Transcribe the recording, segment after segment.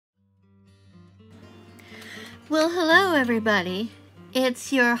Well, hello everybody.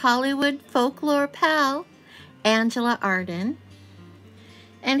 It's your Hollywood folklore pal, Angela Arden.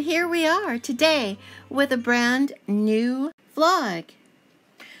 And here we are today with a brand new vlog.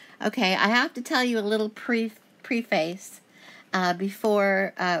 Okay, I have to tell you a little preface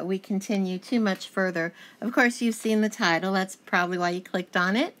before we continue too much further. Of course, you've seen the title. That's probably why you clicked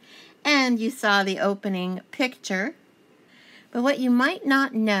on it. And you saw the opening picture. But what you might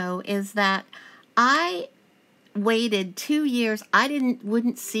not know is that I waited 2 years. I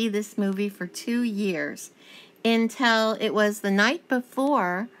wouldn't see this movie for 2 years until it was the night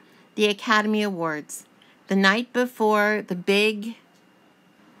before the Academy Awards, the night before the big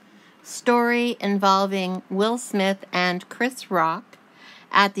story involving Will Smith and Chris Rock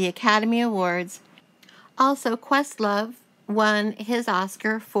at the Academy Awards. Also, Questlove won his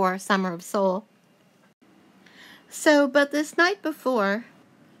Oscar for Summer of Soul. But this night before,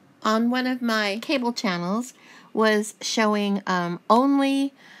 on one of my cable channels, was showing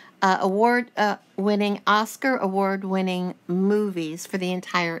only award-winning, Oscar award-winning movies for the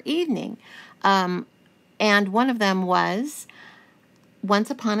entire evening. And one of them was Once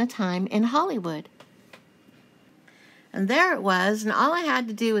Upon a Time in Hollywood. And there it was, and all I had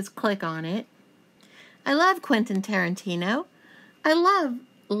to do was click on it. I love Quentin Tarantino. I love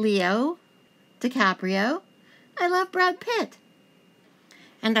Leo DiCaprio. I love Brad Pitt.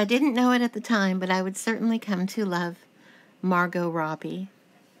 And I didn't know it at the time, but I would certainly come to love Margot Robbie.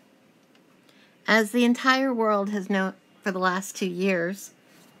 As the entire world has known for the last 2 years,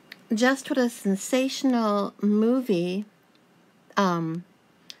 just what a sensational movie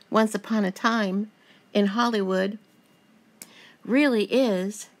Once Upon a Time in Hollywood really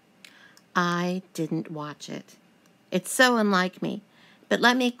is, I didn't watch it. It's so unlike me. But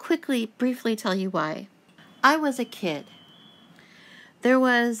let me briefly tell you why. I was a kid. There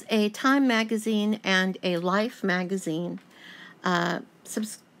was a Time magazine and a Life magazine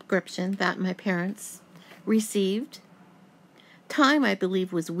subscription that my parents received. Time, I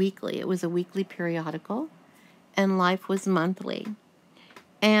believe, was weekly. It was a weekly periodical, and Life was monthly.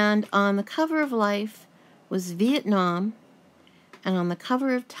 And on the cover of Life was Vietnam, and on the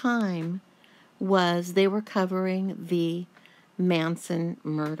cover of Time they were covering the Manson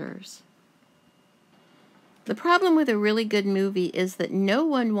murders. The problem with a really good movie is that no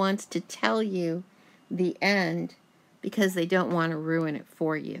one wants to tell you the end because they don't want to ruin it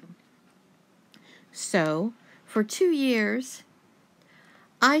for you. So, for 2 years,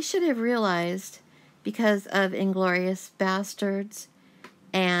 I should have realized, because of Inglourious Basterds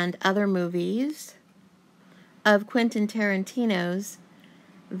and other movies of Quentin Tarantino's,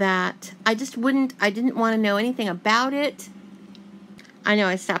 that I didn't want to know anything about it. I know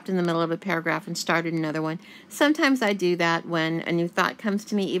I stopped in the middle of a paragraph and started another one. Sometimes I do that when a new thought comes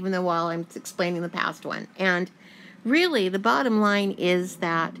to me, even though while I'm explaining the past one. And really, the bottom line is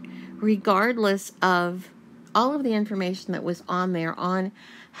that regardless of all of the information that was on there on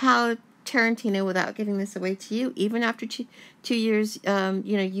how Tarantino, without giving this away to you, even after 2 years,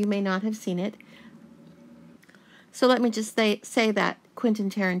 you may not have seen it. So let me just say that Quentin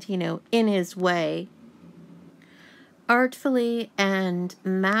Tarantino, in his way, artfully and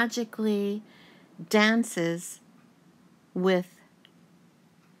magically dances with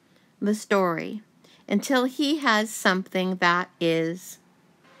the story until he has something that is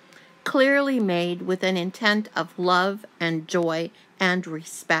clearly made with an intent of love and joy and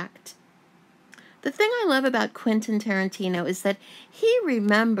respect. The thing I love about Quentin Tarantino is that he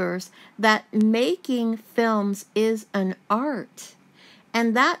remembers that making films is an art,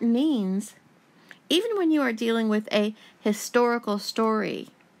 and that means even when you are dealing with a historical story,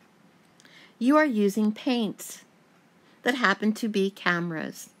 you are using paints that happen to be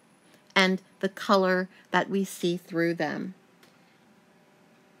cameras and the color that we see through them.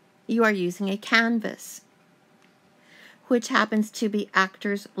 You are using a canvas, which happens to be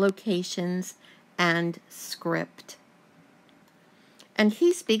actors, locations, and script. And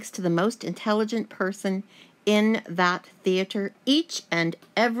he speaks to the most intelligent person in that theater each and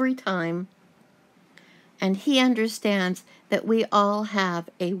every time. And he understands that we all have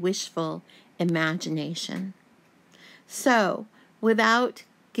a wishful imagination. So, without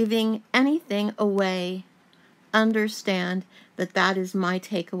giving anything away, understand that that is my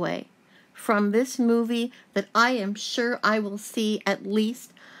takeaway from this movie that I am sure I will see at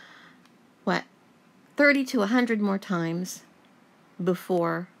least, 30 to 100 more times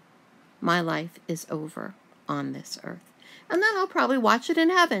before my life is over on this earth. And then I'll probably watch it in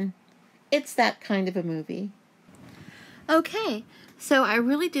heaven. It's that kind of a movie. Okay, so I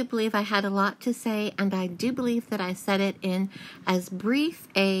really do believe I had a lot to say, and I do believe that I said it in as brief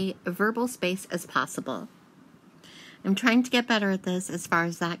a verbal space as possible. I'm trying to get better at this as far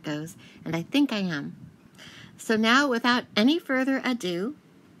as that goes, and I think I am. So now, without any further ado,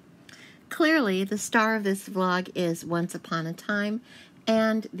 clearly the star of this vlog is Once Upon a Time,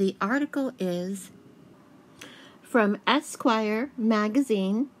 and the article is from Esquire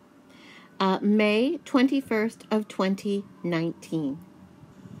magazine, May 21st of 2019.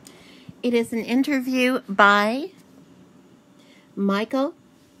 It is an interview by Michael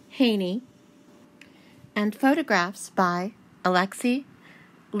Haney and photographs by Alexei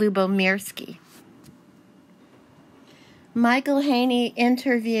Lubomirsky. Michael Haney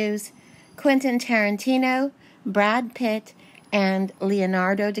interviews Quentin Tarantino, Brad Pitt, and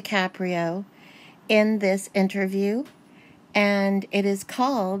Leonardo DiCaprio in this interview, and it is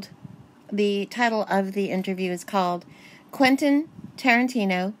called, the title of the interview is called Quentin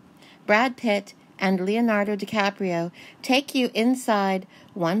Tarantino, Brad Pitt, and Leonardo DiCaprio Take You Inside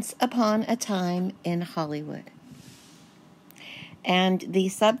Once Upon a Time in Hollywood. And the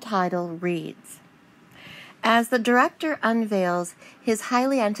subtitle reads, as the director unveils his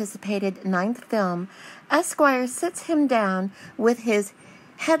highly anticipated 9th film, Esquire sits him down with his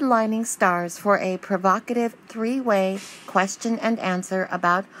headlining stars for a provocative 3-way question and answer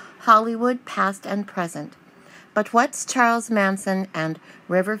about Hollywood past and present. But what's Charles Manson and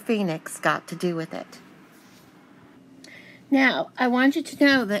River Phoenix got to do with it? Now, I want you to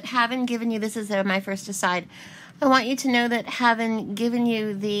know that having given you, this is my first aside, I want you to know that having given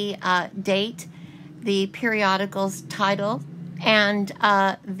you the date, the periodical's title, and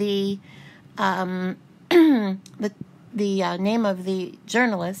the name of the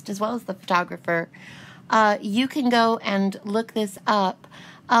journalist, as well as the photographer, you can go and look this up.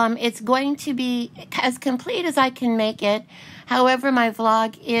 It's going to be as complete as I can make it. However, my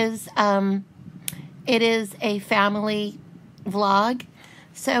vlog is, it is a family vlog.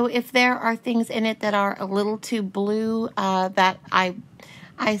 So if there are things in it that are a little too blue, that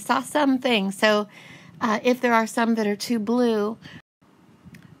I saw some things. So if there are some that are too blue,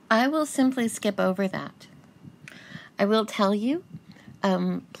 I will simply skip over that. I will tell you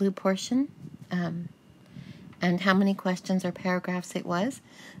blue portion and how many questions or paragraphs it was,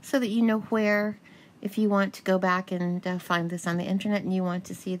 so that you know where, if you want to go back and find this on the internet and you want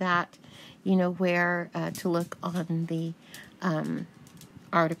to see that, you know where to look on the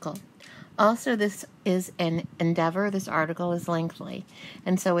article. Also, this is an endeavor. This article is lengthy,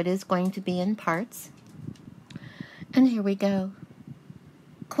 and so it is going to be in parts. And here we go.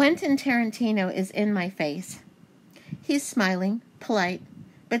 Quentin Tarantino is in my face. He's smiling, polite,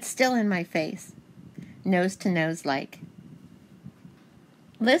 but still in my face. Nose to nose like.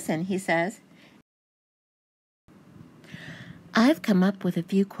 Listen, he says. I've come up with a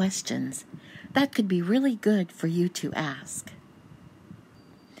few questions that could be really good for you to ask.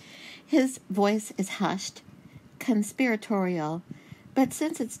 His voice is hushed, conspiratorial, but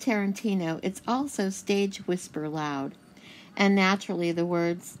since it's Tarantino, it's also stage whisper loud, and naturally the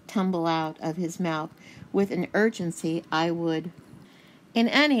words tumble out of his mouth with an urgency I would, in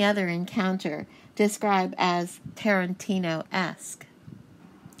any other encounter, describe as Tarantino-esque.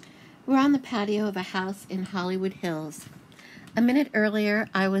 We're on the patio of a house in Hollywood Hills. A minute earlier,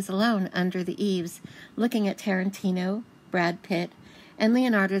 I was alone under the eaves, looking at Tarantino, Brad Pitt, and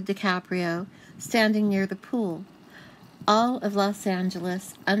Leonardo DiCaprio standing near the pool, all of Los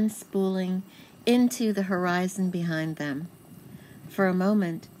Angeles unspooling into the horizon behind them. For a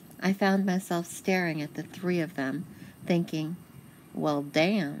moment, I found myself staring at the three of them, thinking, well,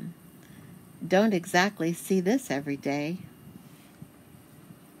 damn, don't exactly see this every day.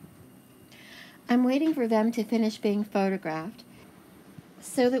 I'm waiting for them to finish being photographed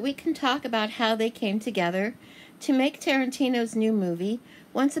so that we can talk about how they came together to make Tarantino's new movie,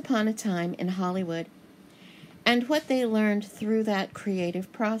 Once Upon a Time in Hollywood, and what they learned through that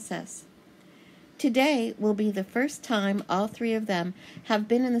creative process. Today will be the first time all three of them have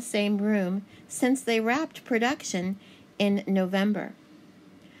been in the same room since they wrapped production in November.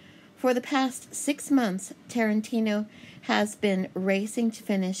 For the past 6 months, Tarantino has been racing to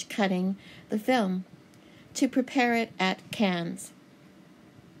finish cutting the film to prepare it at Cannes.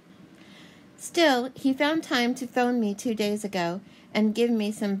 Still, he found time to phone me 2 days ago and give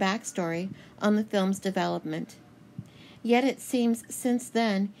me some backstory on the film's development. Yet it seems since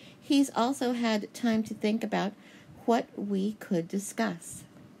then he's also had time to think about what we could discuss.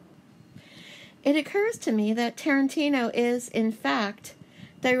 It occurs to me that Tarantino is, in fact,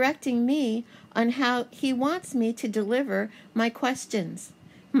 directing me on how he wants me to deliver my questions,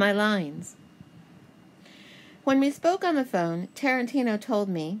 my lines. When we spoke on the phone, Tarantino told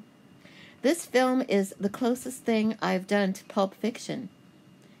me, "This film is the closest thing I've done to Pulp Fiction,"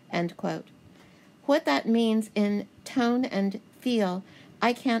 end quote. What that means in tone and feel,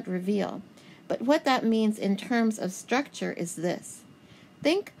 I can't reveal. But what that means in terms of structure is this.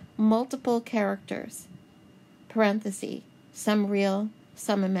 Think multiple characters, parenthesis, some real,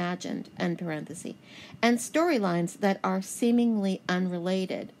 some imagined, end parenthesis, and storylines that are seemingly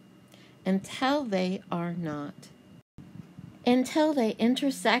unrelated until they are not. Until they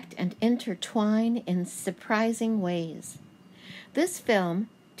intersect and intertwine in surprising ways. This film,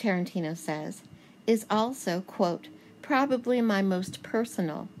 Tarantino says, is also, quote, probably my most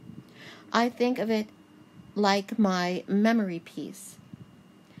personal. I think of it like my memory piece.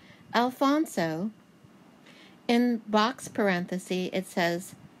 Alfonso, in box parenthesis, it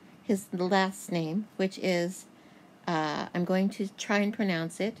says his last name, which is, I'm going to try and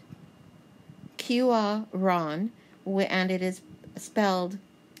pronounce it, Cuarón, and it is spelled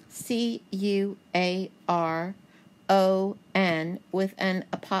Cuaron with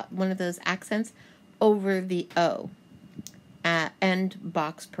one of those accents over the O, end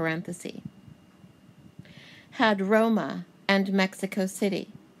box parenthesis. Had Roma and Mexico City,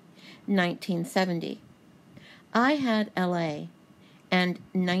 1970. I had LA, and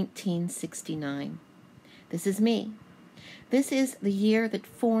 1969. This is me. This is the year that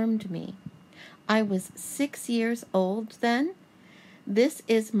formed me. I was 6 years old then. This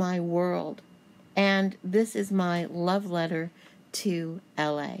is my world, and this is my love letter to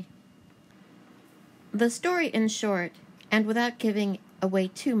LA. The story, in short, and without giving away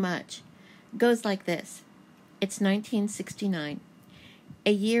too much, goes like this. It's 1969,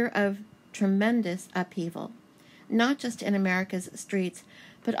 a year of tremendous upheaval, not just in America's streets,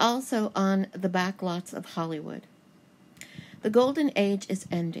 but also on the backlots of Hollywood. The golden age is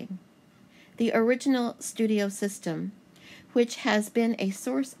ending. The original studio system, which has been a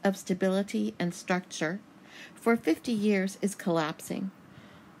source of stability and structure for 50 years, is collapsing,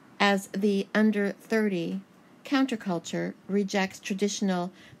 as the under-30 counterculture rejects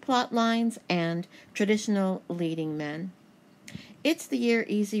traditional plot lines and traditional leading men. It's the year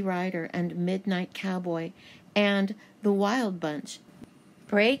Easy Rider and Midnight Cowboy and The Wild Bunch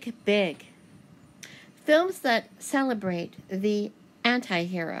break big. Films that celebrate the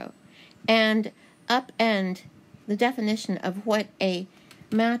anti-hero and upend the definition of what a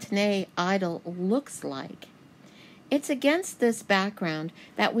matinee idol looks like. It's against this background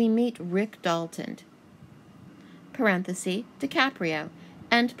that we meet Rick Dalton, parenthesis, DiCaprio,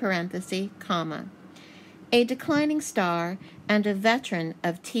 end parenthesis, comma, a declining star and a veteran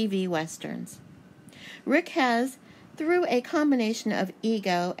of TV westerns. Rick has, through a combination of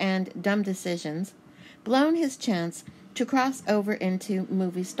ego and dumb decisions, blown his chance to cross over into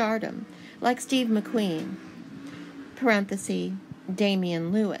movie stardom, like Steve McQueen, parenthesis,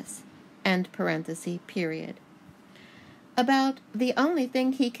 Damian Lewis, end parenthesis, period. About the only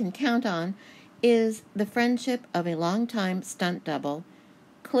thing he can count on is the friendship of a longtime stunt double,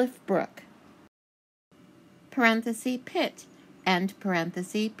 Cliff Brooke, parenthesis, Pitt, end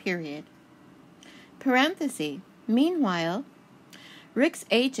parenthesis, period. Parenthesis, meanwhile, Rick's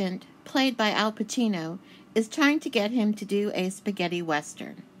agent, played by Al Pacino, is trying to get him to do a spaghetti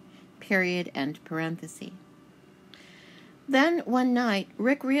western, period, end parenthesis. Then one night,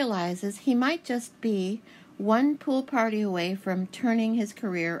 Rick realizes he might just be one pool party away from turning his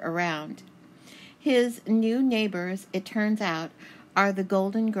career around. His new neighbors, it turns out, are the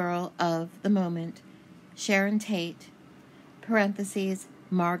golden girl of the moment, Sharon Tate, parentheses,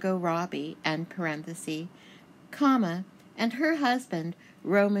 Margot Robbie, end parenthesis, comma, and her husband,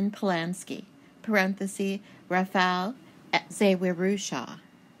 Roman Polanski, parenthesis, Rafal Zewirusha,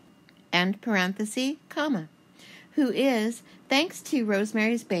 end parenthesis, comma, who is, thanks to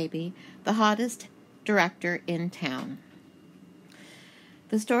Rosemary's Baby, the hottest director in town.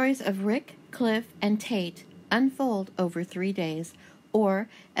 The stories of Rick, Cliff, and Tate unfold over 3 days, or,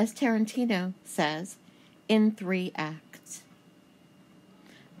 as Tarantino says, in 3 acts. :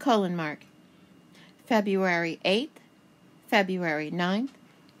 February 8th, February 9th,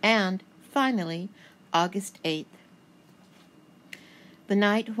 and, finally, August 8th. The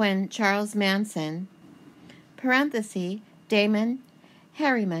night when Charles Manson, parenthesis, Damon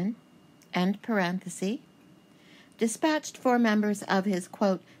Harriman, end parenthesis, dispatched 4 members of his,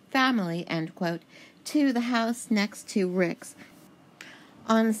 quote, family, end quote, to the house next to Rick's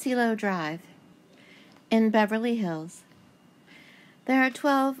on Cielo Drive in Beverly Hills. There are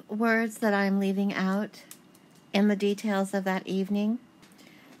 12 words that I'm leaving out in the details of that evening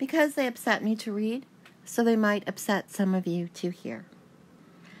because they upset me to read, so they might upset some of you to hear.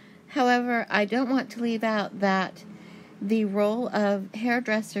 However, I don't want to leave out that the role of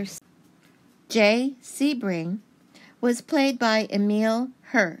hairdresser Jay Sebring was played by Emile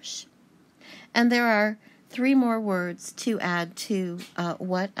Hirsch, And there are 3 more words to add to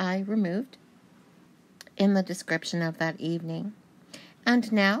what I removed in the description of that evening.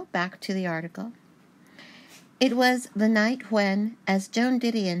 And now, back to the article. It was the night when, as Joan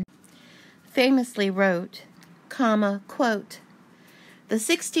Didion famously wrote, quote, "The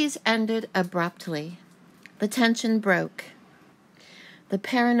 60s ended abruptly. The tension broke. The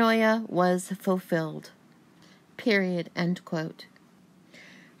paranoia was fulfilled. Period," end quote.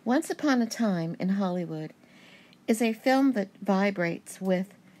 Once Upon a Time in Hollywood is a film that vibrates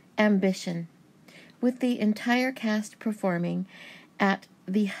with ambition, with the entire cast performing at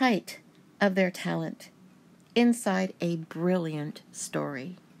the height of their talent, inside a brilliant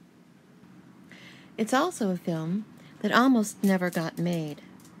story. It's also a film that almost never got made,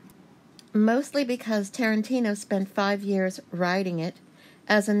 mostly because Tarantino spent 5 years writing it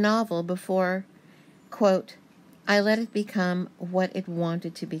as a novel before, quote, "I let it become what it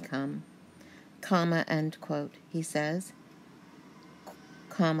wanted to become," end quote, he says,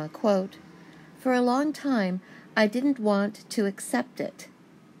 quote, "For a long time, I didn't want to accept it.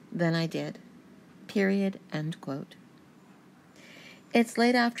 Then I did. Period," end quote. It's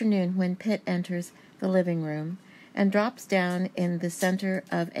late afternoon when Pitt enters the living room and drops down in the center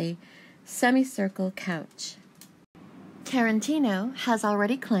of a semicircle couch. Tarantino has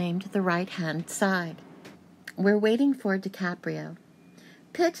already claimed the right-hand side. We're waiting for DiCaprio.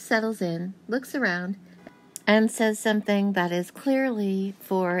 Pitt settles in, looks around, and says something that is clearly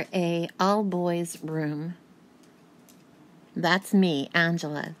for a all-boys room. That's me,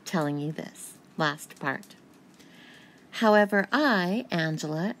 Angela, telling you this last part. However, I,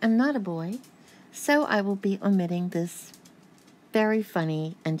 Angela, am not a boy, so I will be omitting this very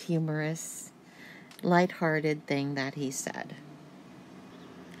funny and humorous, lighthearted thing that he said.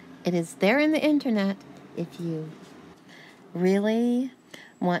 It is there in the internet if you really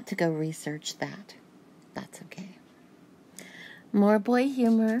want to go research that. That's okay. More boy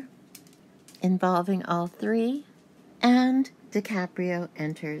humor involving all 3, and DiCaprio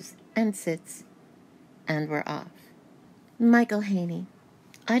enters and sits, and we're off. Michael Haney.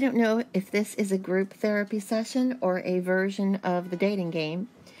 I don't know if this is a group therapy session or a version of the dating game,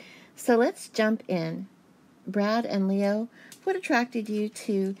 so let's jump in. Brad and Leo, what attracted you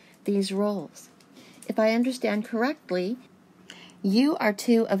to these roles? If I understand correctly, you are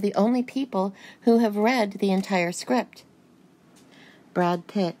 2 of the only people who have read the entire script. Brad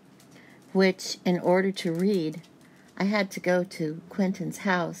Pitt, which, in order to read, I had to go to Quentin's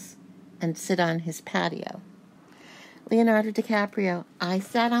house and sit on his patio. Leonardo DiCaprio, I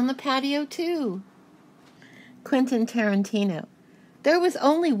sat on the patio too. Quentin Tarantino, there was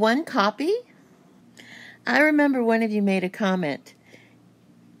only 1 copy? I remember one of you made a comment.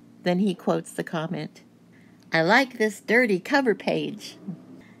 Then he quotes the comment, "I like this dirty cover page."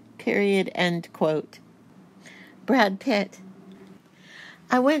 Period, end quote. Brad Pitt.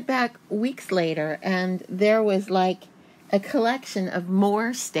 I went back weeks later and there was like a collection of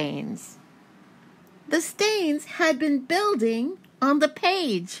more stains. The stains had been building on the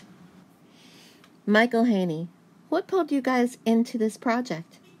page. Michael Haney, what pulled you guys into this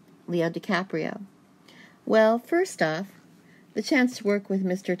project? Leo DiCaprio. Well, first off, the chance to work with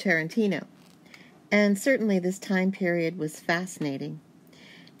Mr. Tarantino. And certainly this time period was fascinating.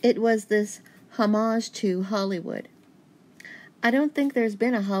 It was this homage to Hollywood. I don't think there's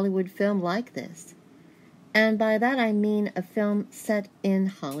been a Hollywood film like this. And by that I mean a film set in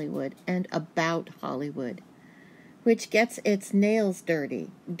Hollywood and about Hollywood, which gets its nails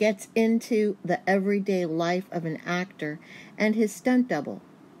dirty, gets into the everyday life of an actor and his stunt double.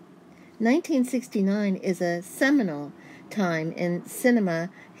 1969 is a seminal time in cinema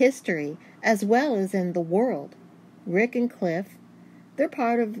history as well as in the world. Rick and Cliff, they're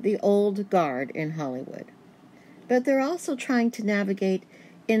part of the old guard in Hollywood. But they're also trying to navigate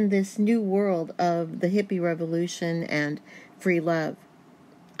in this new world of the hippie revolution and free love.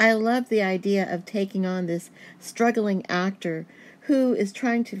 I love the idea of taking on this struggling actor who is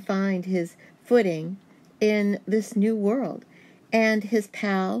trying to find his footing in this new world, and his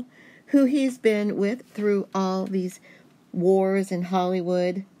pal, who he's been with through all these wars in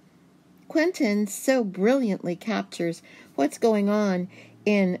Hollywood. Quentin so brilliantly captures what's going on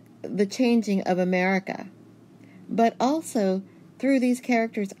in the changing of America, but also through these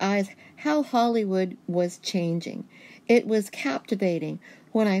characters' eyes, how Hollywood was changing. It was captivating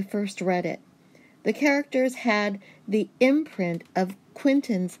when I first read it. The characters had the imprint of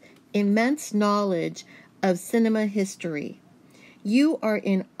Quentin's immense knowledge of cinema history. You are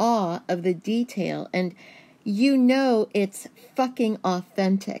in awe of the detail, and you know it's fucking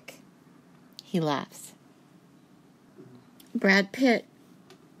authentic. He laughs. Brad Pitt.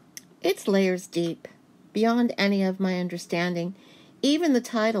 It's layers deep, beyond any of my understanding. Even the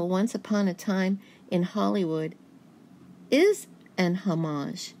title, Once Upon a Time in Hollywood, is an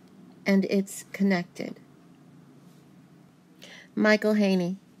homage, and it's connected. Michael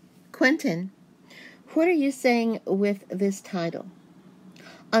Haney. Quentin, what are you saying with this title?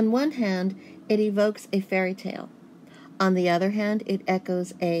 On one hand, it evokes a fairy tale. On the other hand, it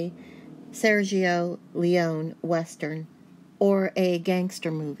echoes a Sergio Leone Western or a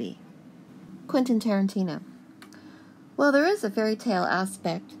gangster movie. Quentin Tarantino. Well, there is a fairy tale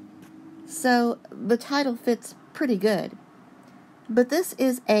aspect, so the title fits pretty good. But this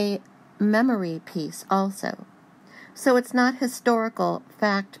is a memory piece also, so it's not historical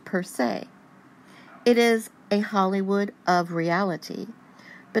fact per se. It is a Hollywood of reality,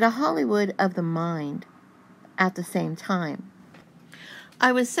 but a Hollywood of the mind at the same time.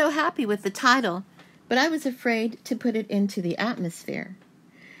 I was so happy with the title, but I was afraid to put it into the atmosphere.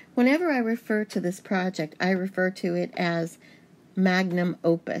 Whenever I refer to this project, I refer to it as magnum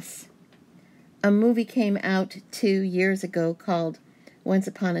opus. A movie came out 2 years ago called Once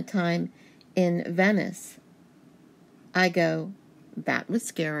Upon a Time in Venice. I go, that was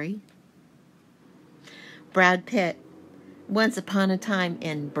scary. Brad Pitt, Once Upon a Time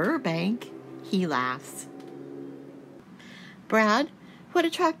in Burbank. He laughs. Brad, what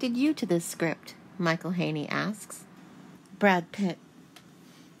attracted you to this script? Michael Haney asks. Brad Pitt.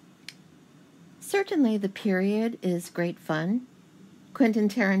 Certainly the period is great fun. Quentin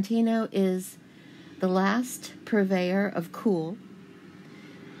Tarantino is the last purveyor of cool.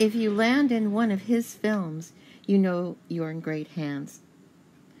 If you land in one of his films, you know you're in great hands.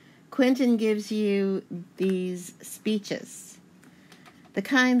 Quentin gives you these speeches, the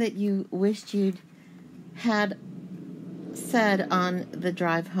kind that you wished you'd had said on the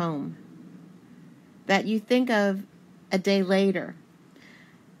drive home, that you think of a day later.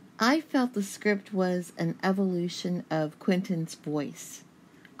 I felt the script was an evolution of Quentin's voice.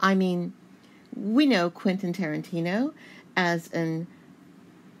 I mean, we know Quentin Tarantino as an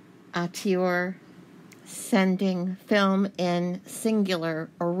auteur sending film in singular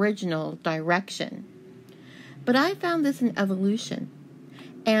original direction. But I found this an evolution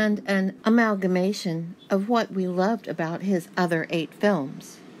and an amalgamation of what we loved about his other 8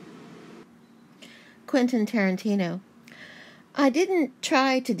 films. Quentin Tarantino. I didn't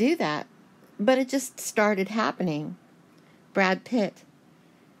try to do that, but it just started happening. Brad Pitt.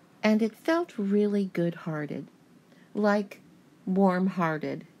 And it felt really good-hearted, like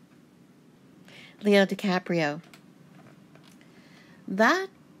warm-hearted. Leo DiCaprio. That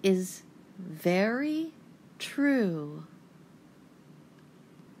is very true.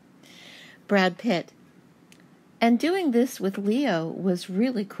 Brad Pitt. And doing this with Leo was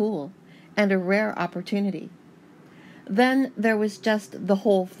really cool and a rare opportunity. Then there was just the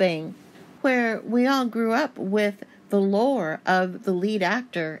whole thing, where we all grew up with the lore of the lead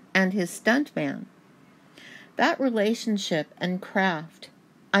actor and his stuntman. That relationship and craft,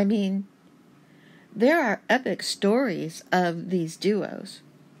 I mean, there are epic stories of these duos.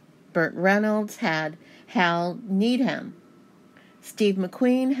 Burt Reynolds had Hal Needham. Steve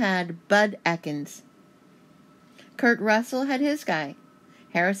McQueen had Bud Ekins. Kurt Russell had his guy.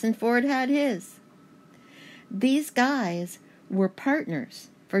 Harrison Ford had his. These guys were partners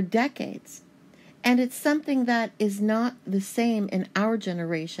for decades, and it's something that is not the same in our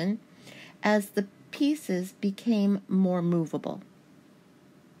generation as the pieces became more movable.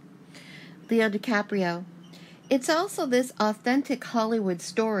 Leo DiCaprio. It's also this authentic Hollywood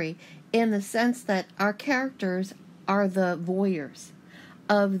story in the sense that our characters are the voyeurs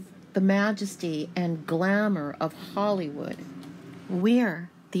of the majesty and glamour of Hollywood. We're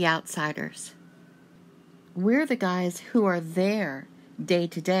the outsiders. We're the guys who are there day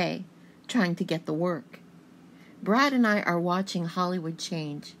to day trying to get the work. Brad and I are watching Hollywood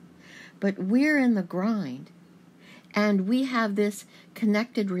change, but we're in the grind. And we have this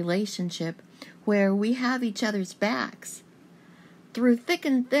connected relationship where we have each other's backs. Through thick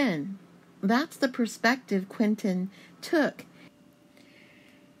and thin, that's the perspective Quentin took.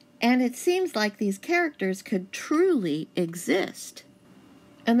 And it seems like these characters could truly exist.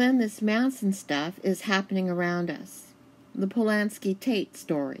 And then this Manson stuff is happening around us. The Polanski-Tate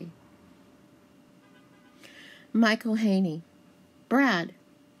story. Michael Haney. Brad,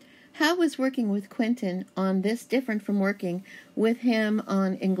 how was working with Quentin on this different from working with him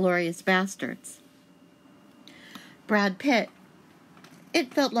on Inglourious Basterds? Brad Pitt.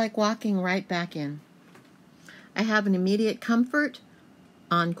 It felt like walking right back in. I have an immediate comfort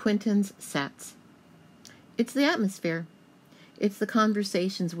on Quentin's sets. It's the atmosphere. It's the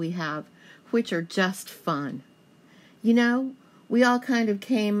conversations we have, which are just fun. You know, We all kind of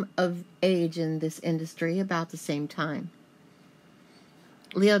came of age in this industry about the same time.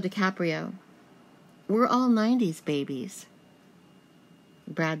 Leo DiCaprio. We're all 90s babies.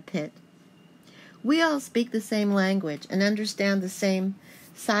 Brad Pitt. We all speak the same language and understand the same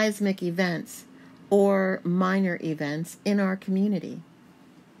seismic events or minor events in our community.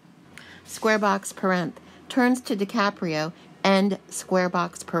 Square box parenth. Turns to DiCaprio and square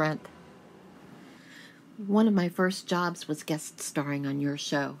box parenth. One of my first jobs was guest starring on your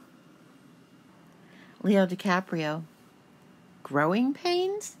show. Leo DiCaprio. Growing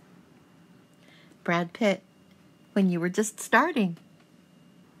pains? Brad Pitt. When you were just starting.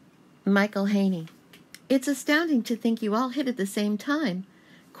 Michael Haney. It's astounding to think you all hit at the same time.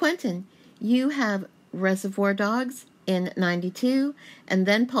 Quentin, you have Reservoir Dogs in 92 and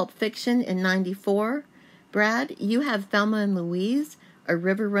then Pulp Fiction in 94. Brad, you have Thelma and Louise, A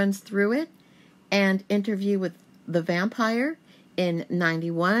River Runs Through It, and Interview with the Vampire in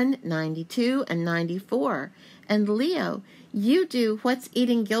 91, 92, and 94. And Leo, you do What's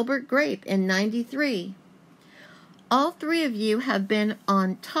Eating Gilbert Grape in 93. All three of you have been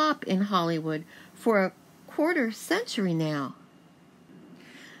on top in Hollywood for a quarter century now.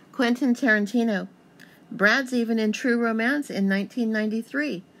 Quentin Tarantino. Brad's even in True Romance in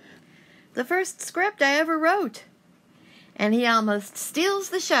 1993. The first script I ever wrote. And he almost steals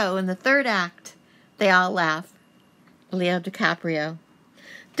the show in the third act. They all laugh. Leo DiCaprio.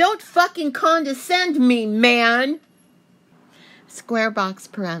 Don't fucking condescend me, man! Square box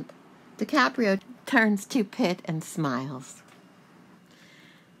parenth. DiCaprio turns to Pitt and smiles.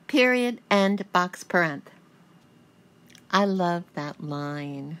 Period, end, box parenth. I love that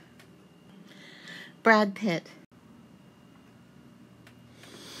line. Brad Pitt.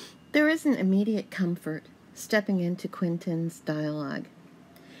 There isn't immediate comfort stepping into Quentin's dialogue.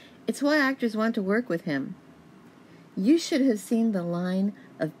 It's why actors want to work with him. You should have seen the line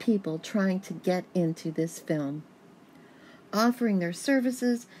of people trying to get into this film, offering their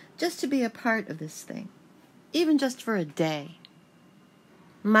services just to be a part of this thing, even just for a day.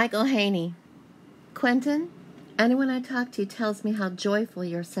 Michael Haney. Quentin, anyone I talk to tells me how joyful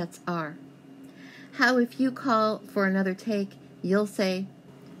your sets are. How if you call for another take, you'll say,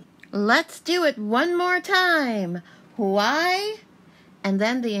 "Let's do it one more time. Why?" And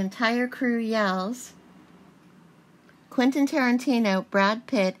then the entire crew yells. Quentin Tarantino, Brad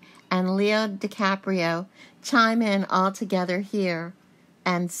Pitt, and Leo DiCaprio chime in all together here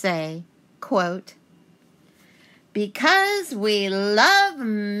and say, quote, "Because we love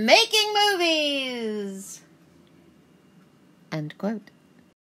making movies." End quote.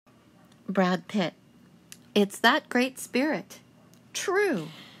 Brad Pitt. It's that great spirit. True.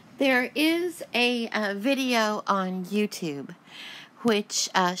 There is a video on YouTube which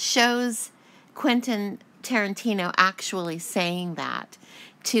shows Quentin Tarantino actually saying that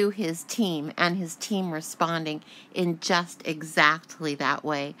to his team and his team responding in just exactly that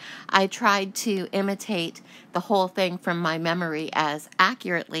way. I tried to imitate the whole thing from my memory as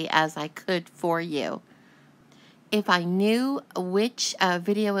accurately as I could for you. If I knew which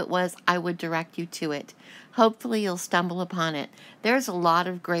video it was, I would direct you to it. Hopefully you'll stumble upon it. There's a lot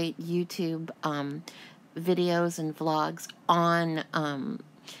of great YouTube videos and vlogs on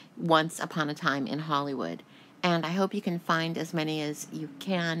Once Upon a Time in Hollywood. And I hope you can find as many as you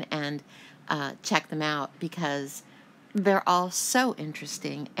can and check them out, because they're all so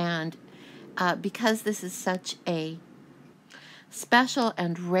interesting. And because this is such a special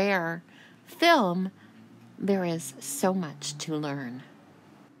and rare film, there is so much to learn.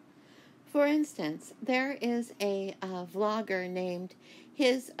 For instance, there is a vlogger named,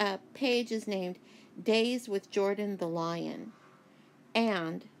 his page is named Days with Jordan the Lion.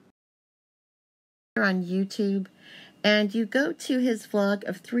 And on YouTube, and you go to his vlog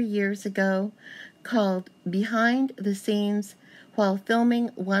of 3 years ago called Behind the Scenes While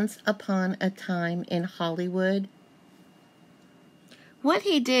Filming Once Upon a Time in Hollywood. What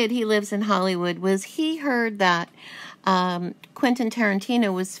he did, he lives in Hollywood, was he heard that Quentin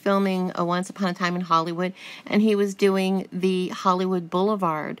Tarantino was filming a Once Upon a Time in Hollywood, and he was doing the Hollywood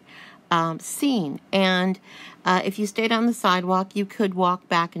Boulevard scene. And if you stayed on the sidewalk, you could walk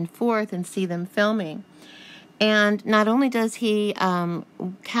back and forth and see them filming. And not only does he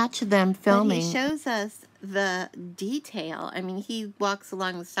catch them filming, but he shows us the detail. I mean, he walks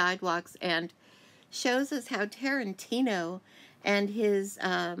along the sidewalks and shows us how Tarantino and his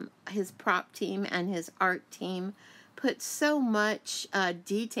prop team and his art team put so much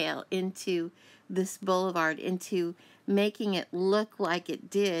detail into this boulevard, into making it look like it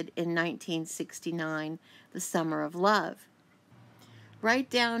did in 1969, The Summer of Love. Right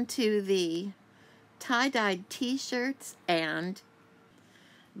down to the tie-dyed t-shirts and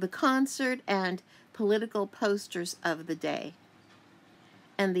the concert and political posters of the day.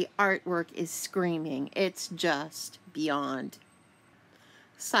 And the artwork is screaming. It's just beyond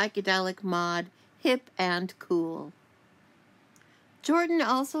psychedelic mod, hip and cool. Jordan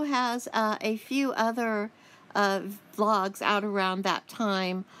also has a few other vlogs out around that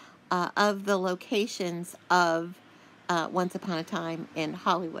time of the locations of Once Upon a Time in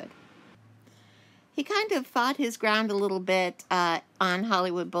Hollywood. He kind of fought his ground a little bit on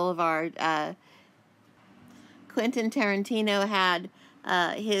Hollywood Boulevard. Quentin Tarantino had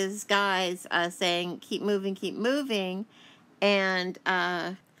his guys saying, keep moving. And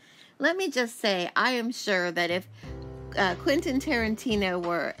let me just say, I am sure that if Quentin Tarantino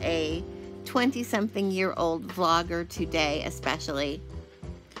were a 20-something-year-old vlogger today, especially,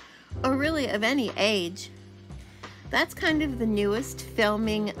 or really of any age, that's kind of the newest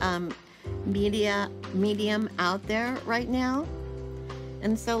filming medium out there right now.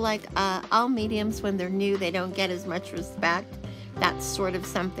 And so, like, all mediums, when they're new, they don't get as much respect. That's sort of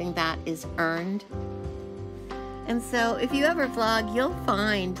something that is earned. And so if you ever vlog, you'll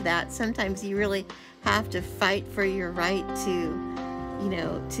find that sometimes you really have to fight for your right to, you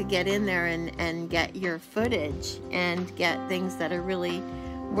know, to get in there and get your footage and get things that are really,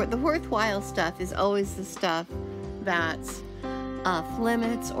 the worthwhile stuff is always the stuff that's off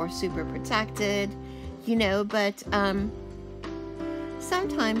limits or super protected, you know, but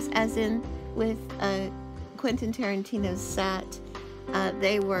sometimes, as in with Quentin Tarantino's set,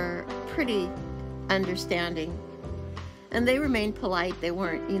 they were pretty understanding. And they remained polite. They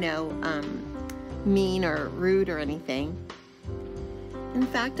weren't, you know, mean or rude or anything. In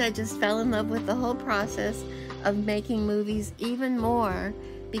fact, I just fell in love with the whole process of making movies even more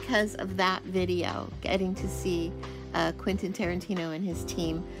because of that video, getting to see Quentin Tarantino and his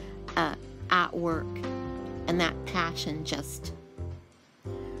team at work, and that passion just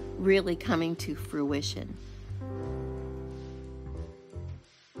really coming to fruition.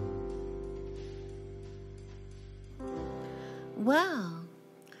 Well,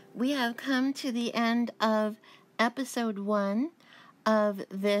 we have come to the end of episode 1 of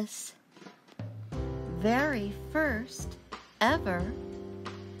this very first ever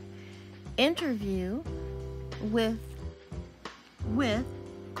interview with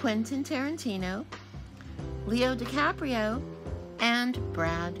Quentin Tarantino, Leo DiCaprio, and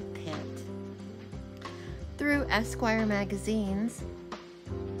Brad Pitt. Through Esquire magazine's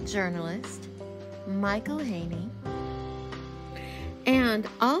journalist, Michael Haney. And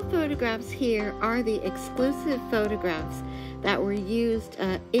all photographs here are the exclusive photographs that were used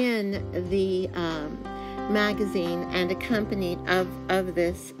in the magazine and accompanied of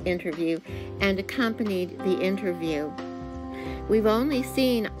this interview and accompanied the interview. We've only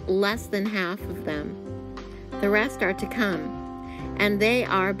seen less than half of them. The rest are to come, and they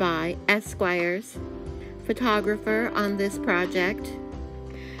are by Esquire's photographer on this project,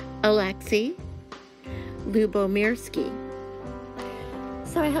 Alexei Lubomirsky.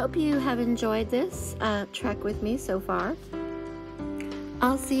 So I hope you have enjoyed this trek with me so far.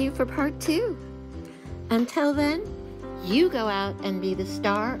 I'll see you for part 2. Until then, you go out and be the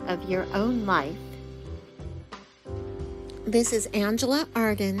star of your own life. This is Angela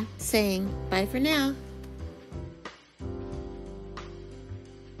Arden saying bye for now.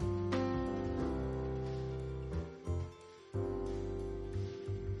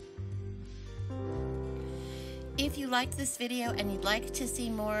 If you liked this video and you'd like to see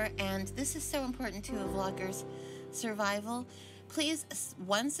more, and this is so important to a vlogger's survival, please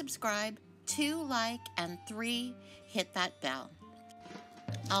 1, subscribe, 2, like, and 3, hit that bell.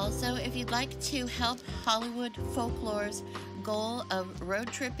 Also, if you'd like to help Hollywood Folklore's goal of road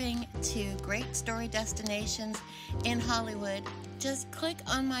tripping to great story destinations in Hollywood, just click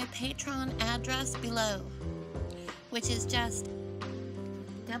on my Patreon address below, which is just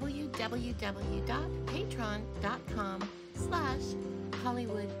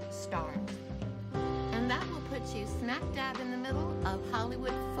www.patreon.com/HollywoodStars. And that will put you smack dab in the middle of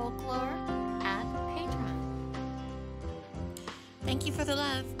Hollywood Folklore at Patreon. Thank you for the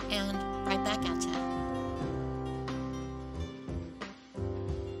love, and right back at ya.